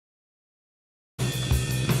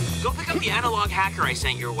the analog hacker I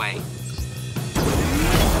sent your way.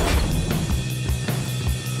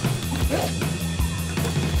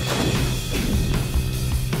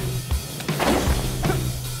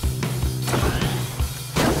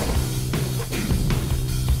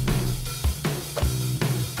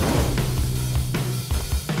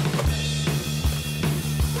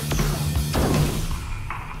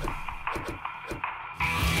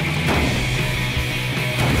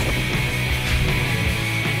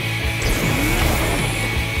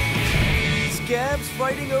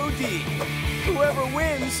 Fighting OD. Whoever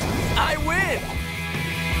wins, I win!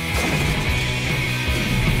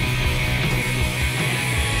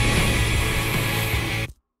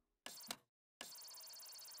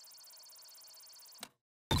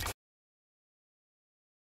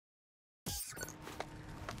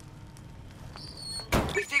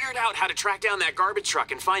 We figured out how to track down that garbage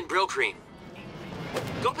truck and find Brill Cream.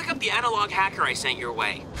 Go pick up the analog hacker I sent your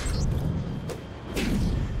way.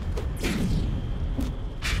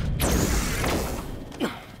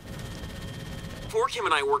 Kim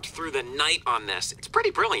and I worked through the night on this. It's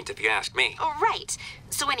pretty brilliant if you ask me. Oh, right.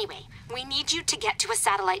 So anyway, we need you to get to a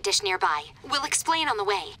satellite dish nearby. We'll explain on the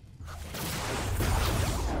way.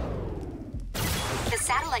 The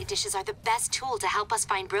satellite dishes are the best tool to help us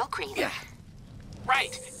find Brill Cream. Yeah.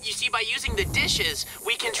 Right. You see, by using the dishes,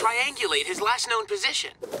 we can triangulate his last known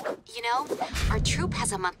position. You know, our troop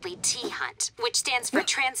has a monthly T hunt, which stands for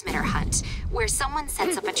transmitter hunt, where someone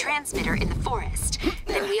sets up a transmitter in the forest.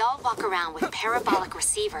 Then we all walk around with parabolic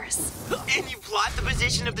receivers. And you plot the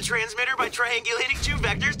position of the transmitter by triangulating two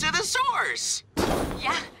vectors to the source.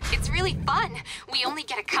 Yeah, it's really fun. We only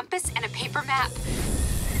get a compass and a paper map.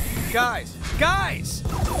 Guys!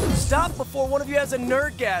 Stop before one of you has a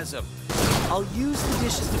nerdgasm. I'll use the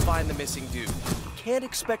dishes to find the missing dude. You can't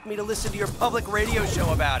expect me to listen to your public radio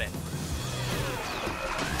show about it.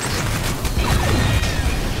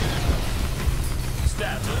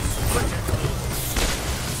 Status critical.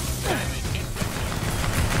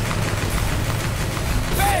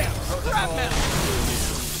 Bam! Scrap metal!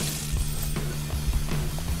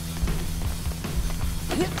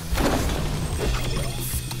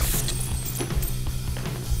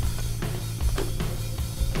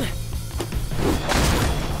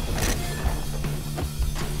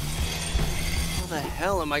 How the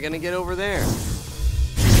hell am I gonna get over there?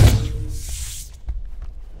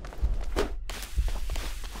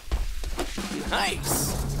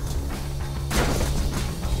 Nice!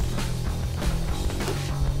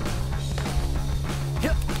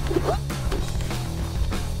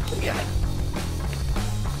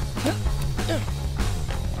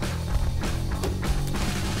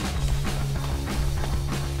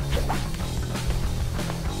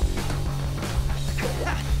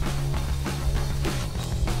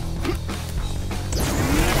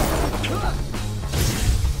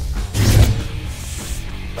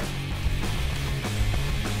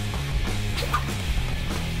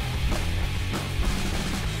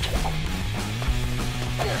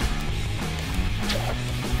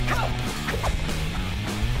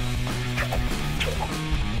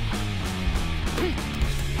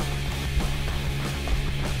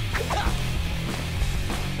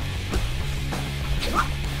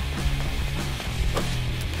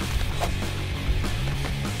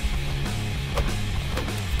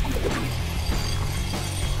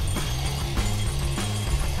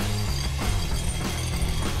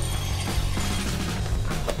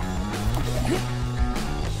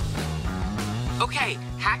 Okay,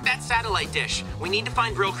 hack that satellite dish. We need to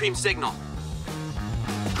find Brill Cream's signal.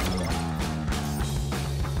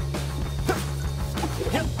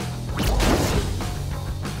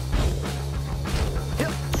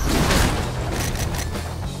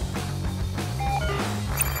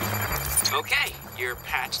 Okay, you're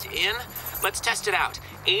patched in. Let's test it out.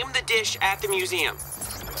 Aim the dish at the museum.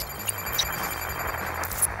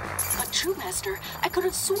 But True Master, I could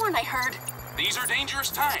have sworn I heard... These are dangerous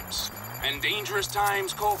times, and dangerous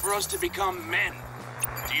times call for us to become men.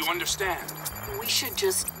 Do you understand? We should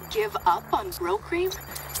just give up on Brill Cream?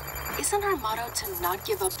 Isn't our motto to not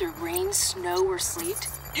give up through rain, snow, or sleet?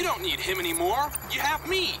 You don't need him anymore. You have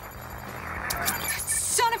me.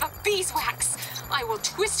 Son of a beeswax! I will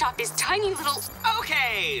twist off his tiny little...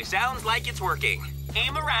 Okay, sounds like it's working.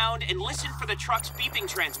 Aim around and listen for the truck's beeping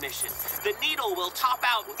transmission. The needle will top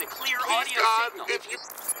out with a clear audio signal. If you...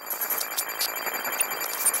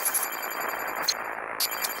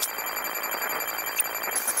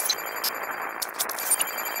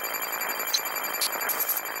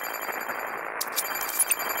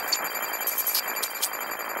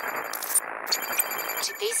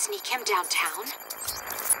 Did they sneak him downtown?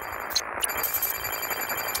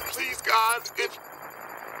 Please, God, it's...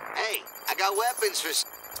 Hey, I got weapons for...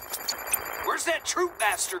 Where's that troop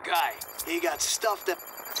master guy? He got stuff that...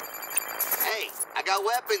 Hey, I got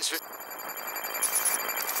weapons for...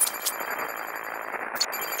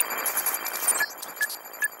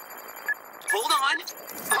 Hold on.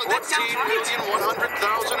 Oh, that sounds right.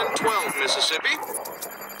 14,100,012, Mississippi.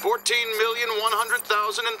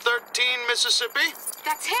 14,100,013, Mississippi.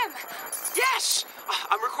 That's him. Yes!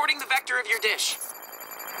 I'm recording the vector of your dish.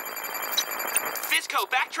 Fizco,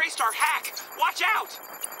 backtraced our hack. Watch out!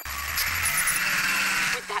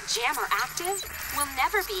 With that jammer active, we'll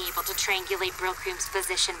never be able to triangulate Brillcream's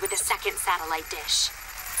position with a second satellite dish.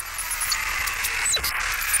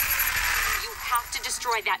 You have to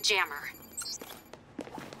destroy that jammer.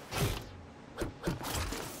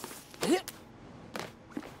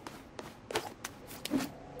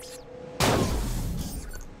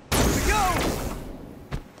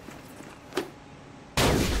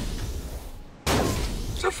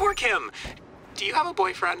 So, for Kim, do you have a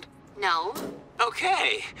boyfriend? No.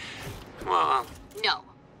 Okay. Well, No.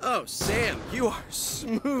 Oh, Sam, you are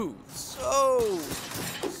smooth. So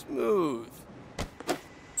smooth.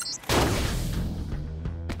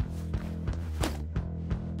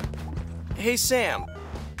 Hey, Sam.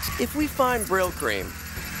 If we find Brillcream,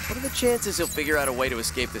 what are the chances he'll figure out a way to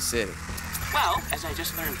escape the city? well, as I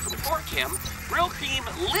just learned from Kim, Brillcream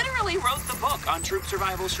literally wrote the book on troop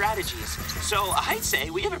survival strategies. So I'd say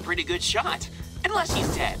we have a pretty good shot. Unless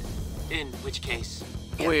he's dead. In which case...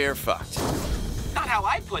 We're fucked. Not how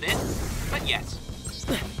I put it, but yes.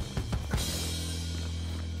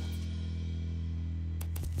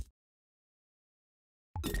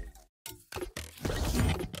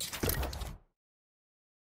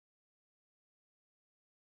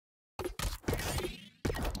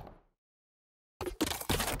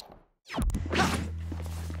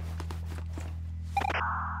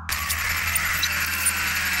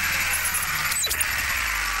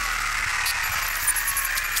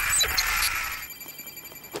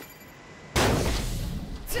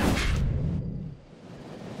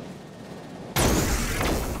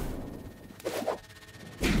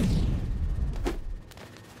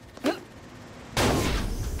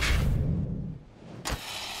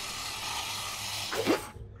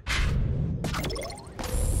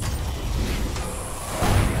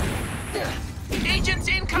 Agents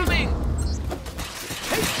incoming!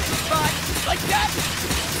 Hey, spot! Like that!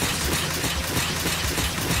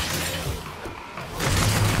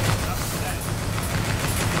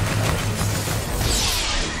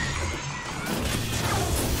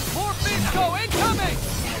 More Fizco incoming!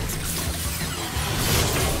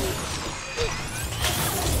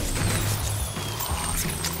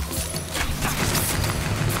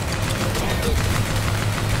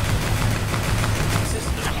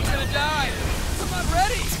 He's gonna die! I'm not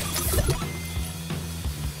ready!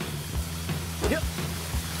 Yep.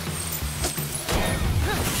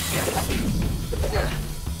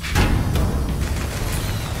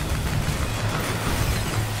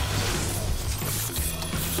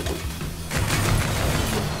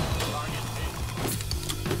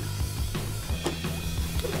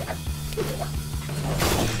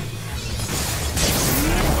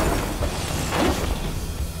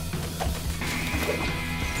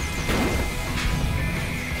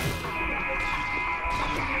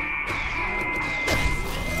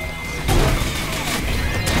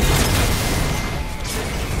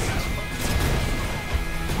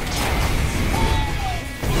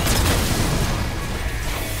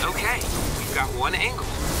 Okay, we've got one angle,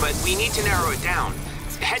 but we need to narrow it down.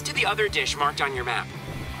 Head to the other dish marked on your map.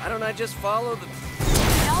 Why don't I just follow the...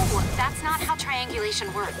 No, that's not how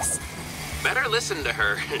triangulation works. Better listen to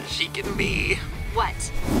her. She can be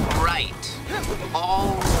What? right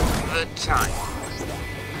all the time.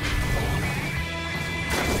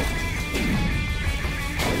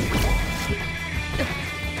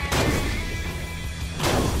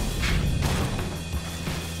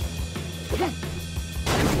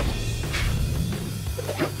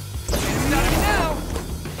 Not now!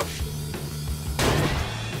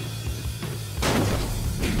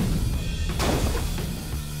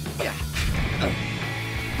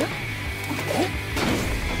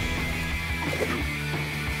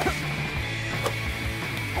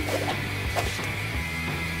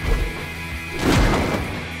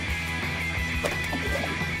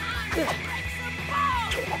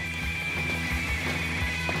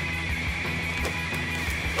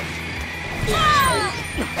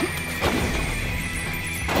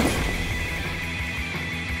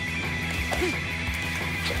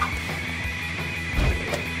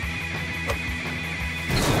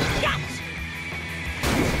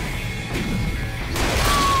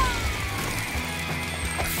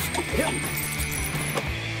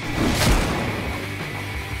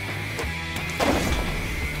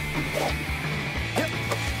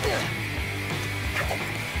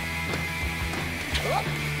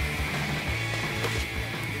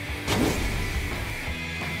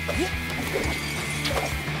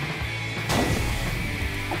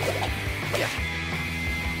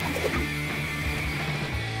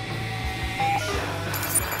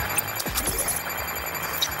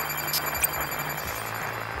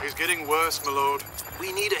 He's getting worse, my lord.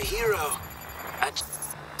 We need a hero.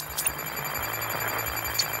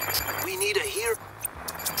 We need a hero.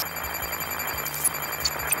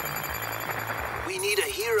 We need a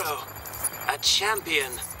hero. A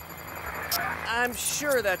champion. I'm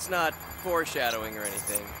sure that's not foreshadowing or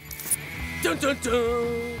anything. Dun dun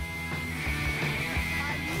dun!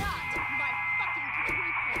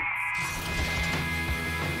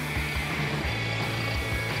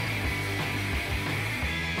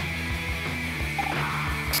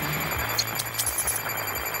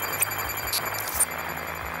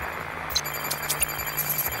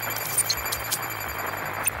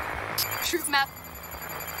 Troop map.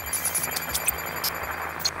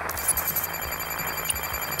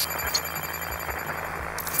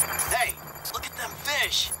 Hey, look at them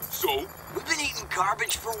fish. So? We've been eating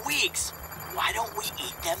garbage for weeks. Why don't we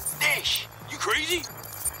eat them fish? You crazy?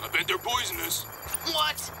 I bet they're poisonous.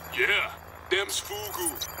 What? Yeah, them's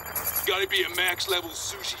fugu. Gotta be a max level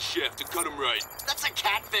sushi chef to cut them right. That's a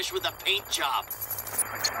catfish with a paint job.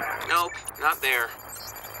 Nope, not there.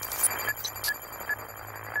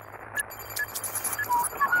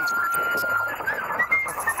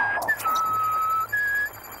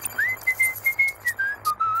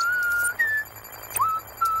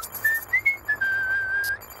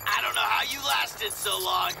 I don't know how you lasted so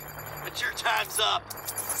long, but your time's up.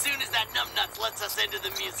 As soon as that numbnuts lets us into the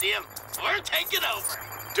museum, we're taking over.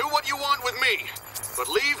 Do what you want with me, but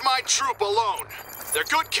leave my troop alone. They're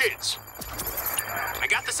good kids. I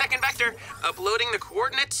got the second vector. Uploading the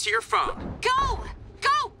coordinates to your phone. Go!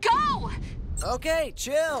 Go! Go! Okay,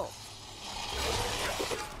 chill.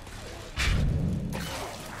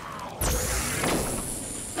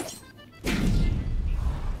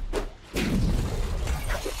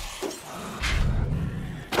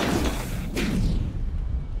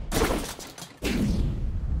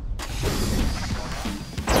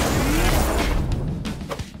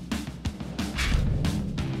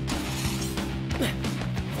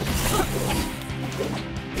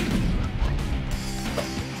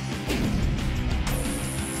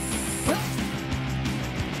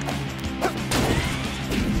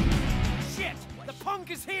 Shit! The punk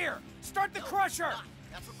is here! Start the crusher!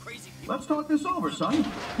 That's what crazy people... Let's talk this over, son.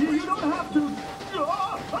 You don't have to...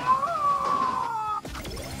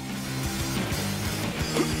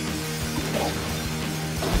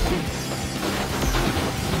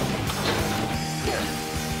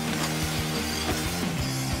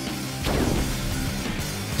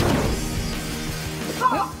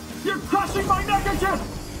 Ah! You're crushing my neckerchief!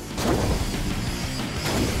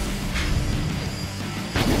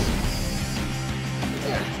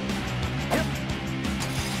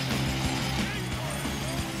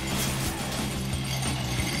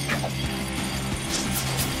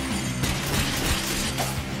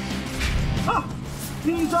 Ah!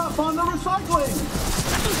 Ease up on the recycling!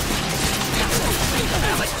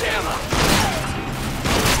 Another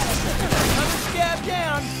scab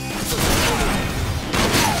down!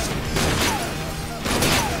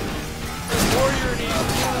 Warrior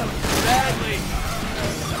needs love badly.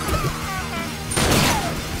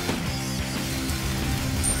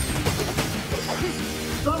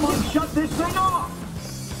 Someone shut this thing off!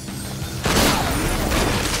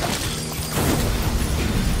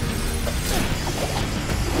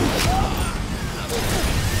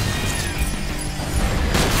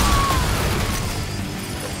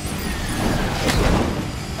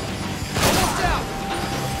 Almost out!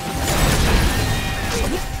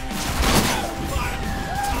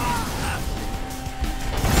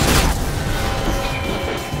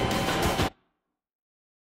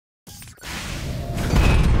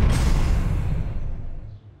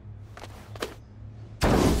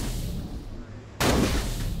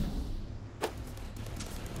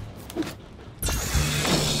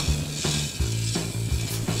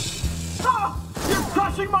 Ah! You're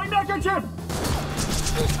crushing my neckerchief!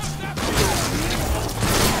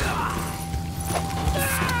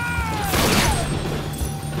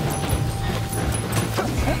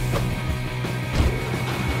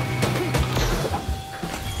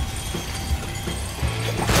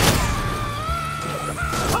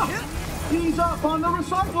 Ah! Ease up on the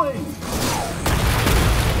recycling!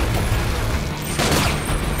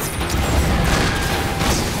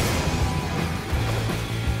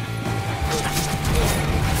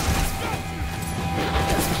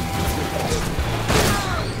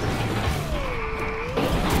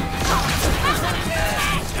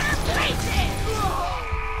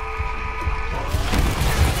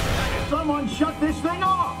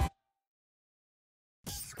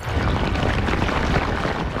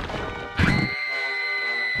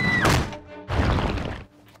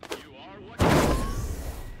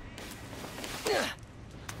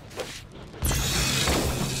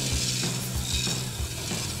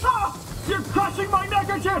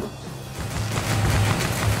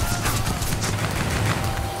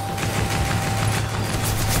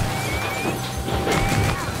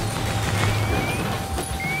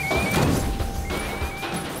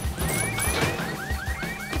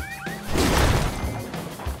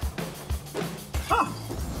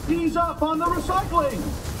 Ease up on the recycling!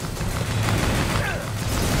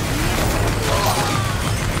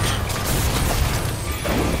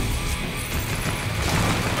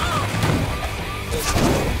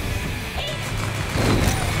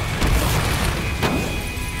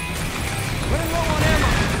 Running low on ammo.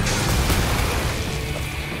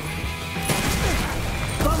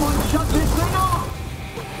 Someone shut this thing off!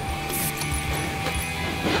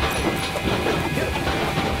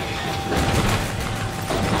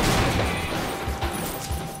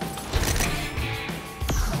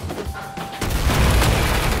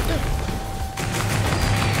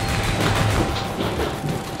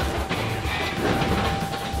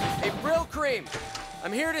 Hey, Brill Cream,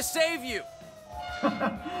 I'm here to save you.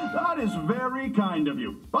 That is very kind of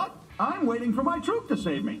you. But I'm waiting for my troop to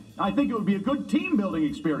save me. I think it would be a good team-building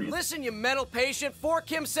experience. Listen, you mental patient,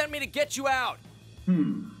 4Kim sent me to get you out.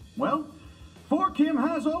 Well, 4Kim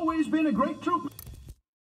has always been a great troop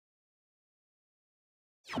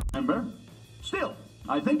member. Still,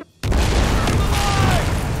 I think...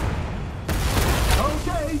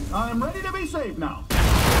 Okay, I'm ready to be saved now.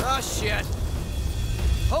 Oh, shit.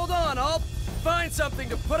 Hold on, I'll find something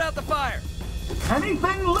to put out the fire.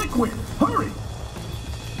 Anything liquid, hurry!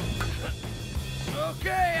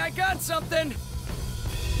 Okay, I got something.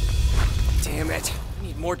 Damn it, I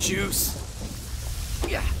need more juice.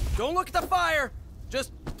 Yeah, don't look at the fire.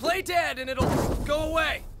 Just play dead and it'll go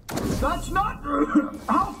away. That's not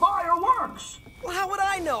how fire works! Well, how would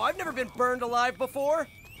I know? I've never been burned alive before.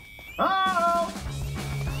 Oh!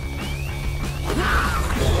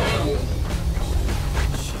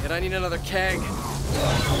 Shit, I need another keg.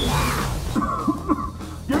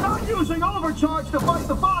 You're not using overcharge to fight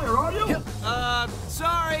the fire, are you?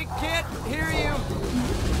 Sorry, can't hear you.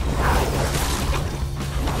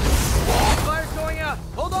 Fire's going out.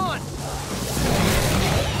 Hold on.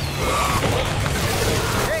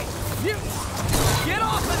 Hey, mutant! Get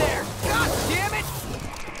off of there! God damn it!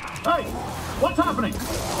 Hey, what's happening?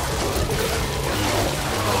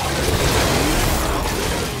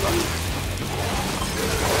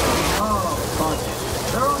 Oh, fuck.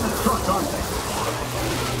 They're on the truck, aren't they?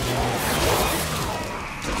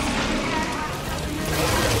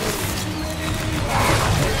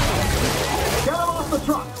 Get them off the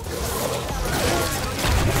truck!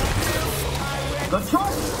 The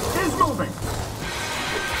truck is moving!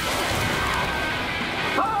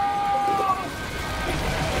 Ah!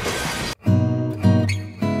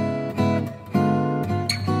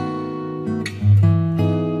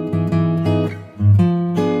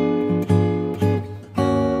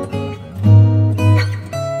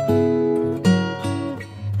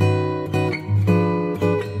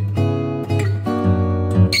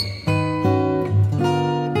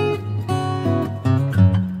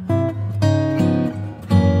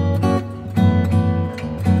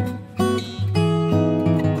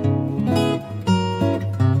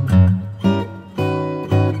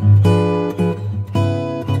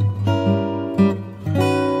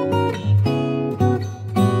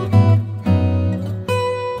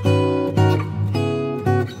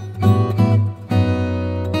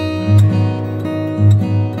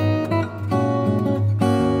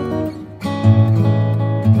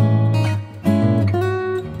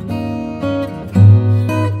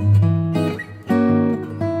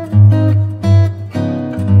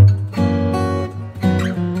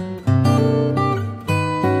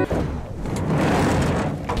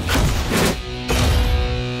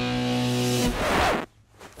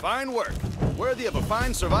 Fine work. Worthy of a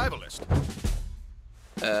fine survivalist.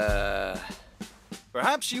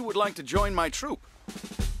 Perhaps you would like to join my troop.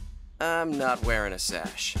 I'm not wearing a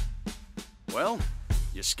sash. Well,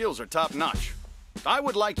 your skills are top-notch. I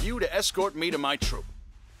would like you to escort me to my troop.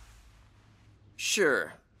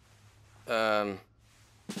 Sure. Back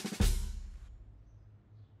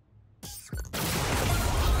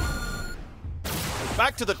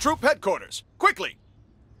to the troop headquarters, quickly!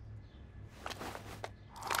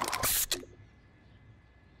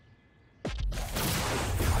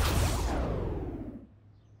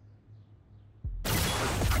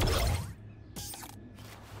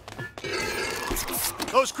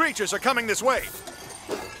 Those creatures are coming this way.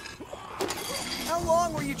 How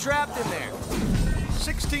long were you trapped in there?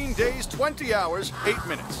 16 days, 20 hours, 8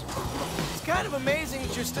 minutes. It's kind of amazing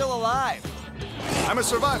that you're still alive. I'm a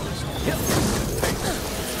survivalist.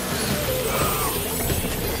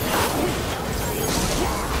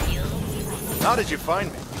 How did you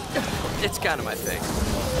find me? It's kind of my thing.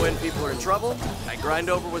 When people are in trouble, I grind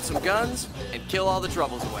over with some guns and kill all the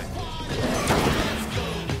troubles away.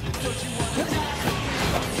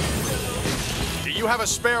 Do you have a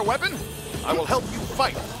spare weapon? I will help you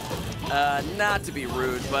fight. Not to be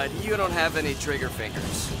rude, but you don't have any trigger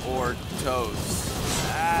fingers. Or toes.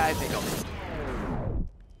 I think I'll...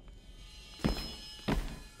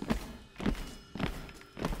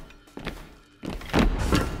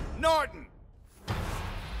 Norton!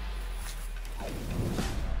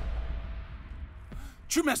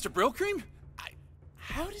 True Master Brillcream?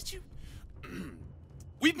 How did you...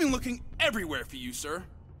 We've been looking everywhere for you, sir.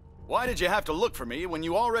 Why did you have to look for me when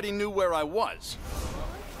you already knew where I was?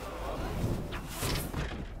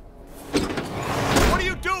 What are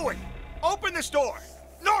you doing? Open this door!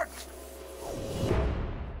 Norton!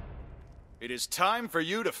 It is time for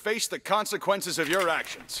you to face the consequences of your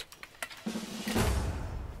actions.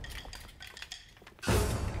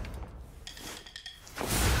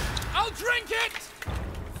 I'll drink it!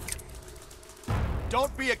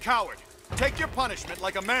 Don't be a coward. Take your punishment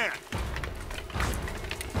like a man.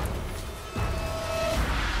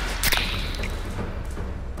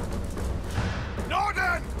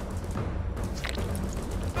 Norton!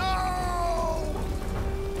 No!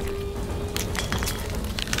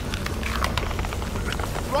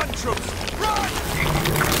 Run, troops! Run!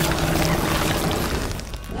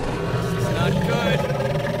 Not good.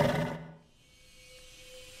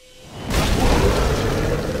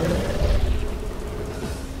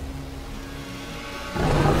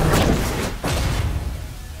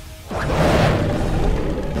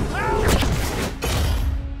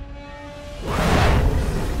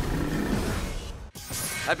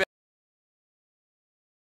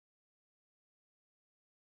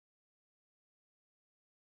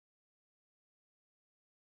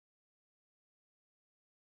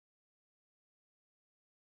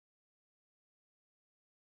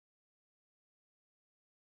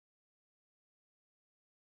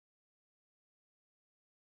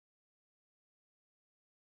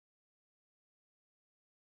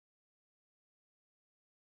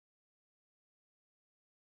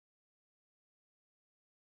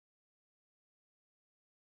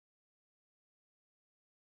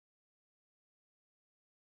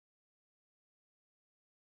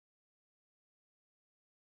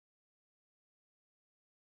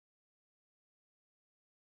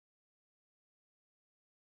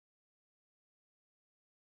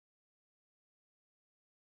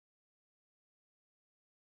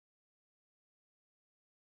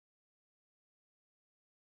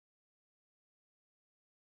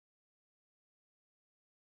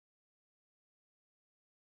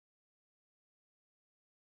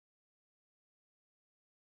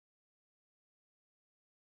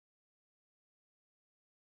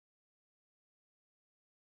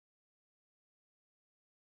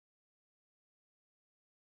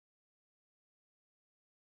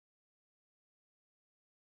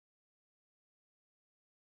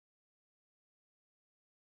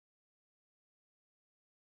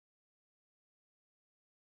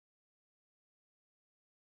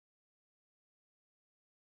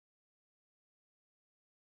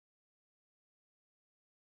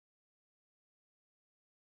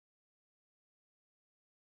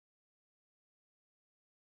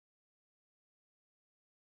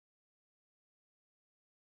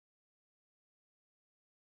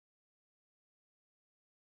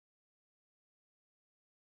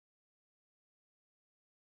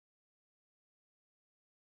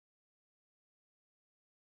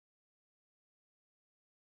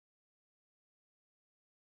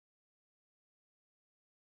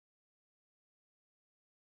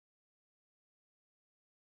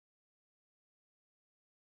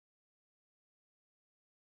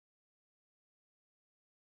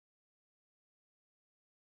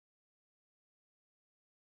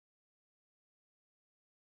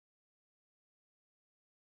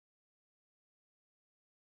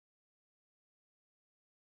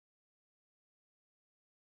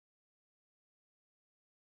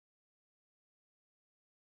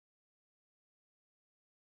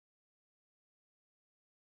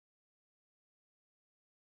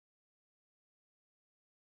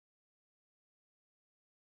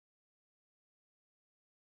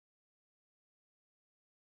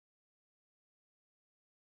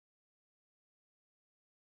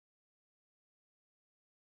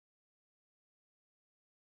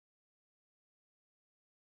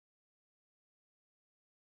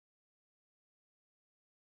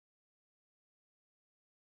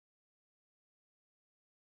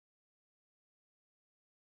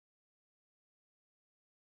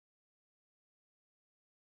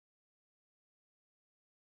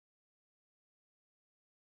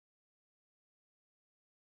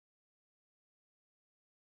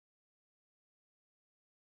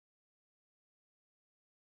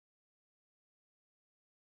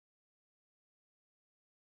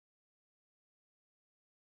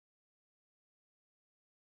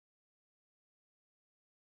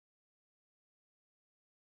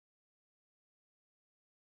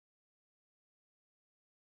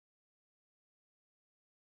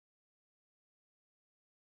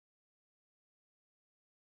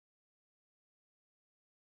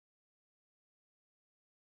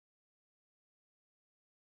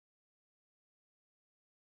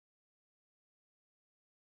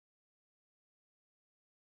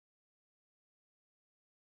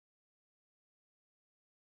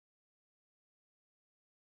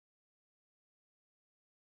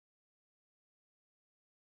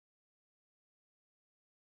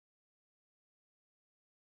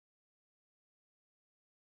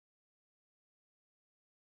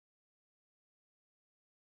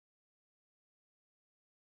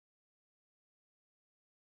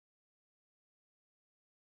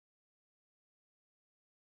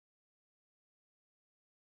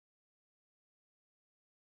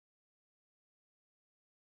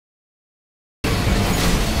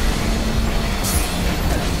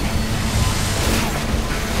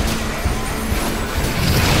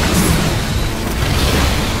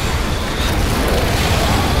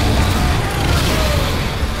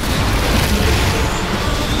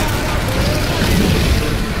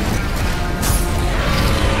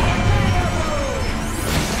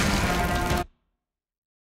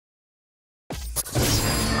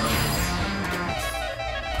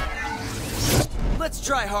 Let's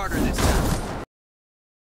try harder this time.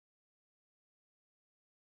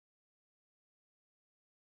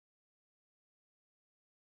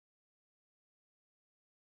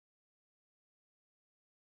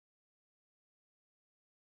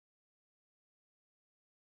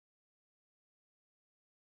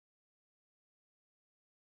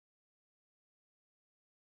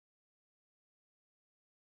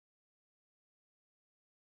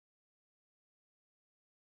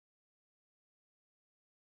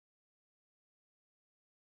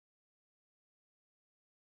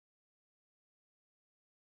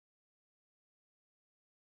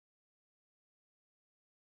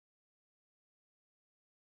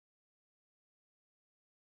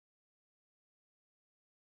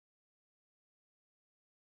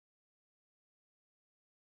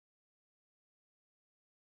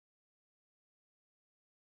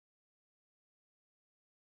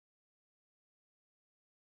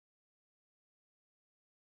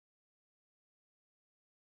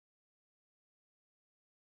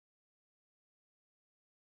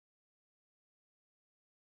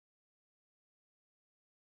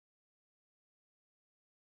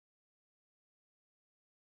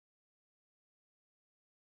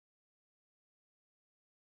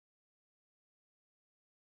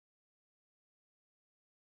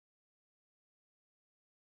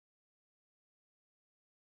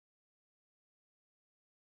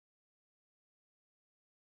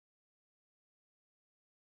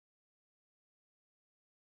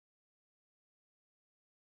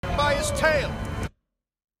 By his tail.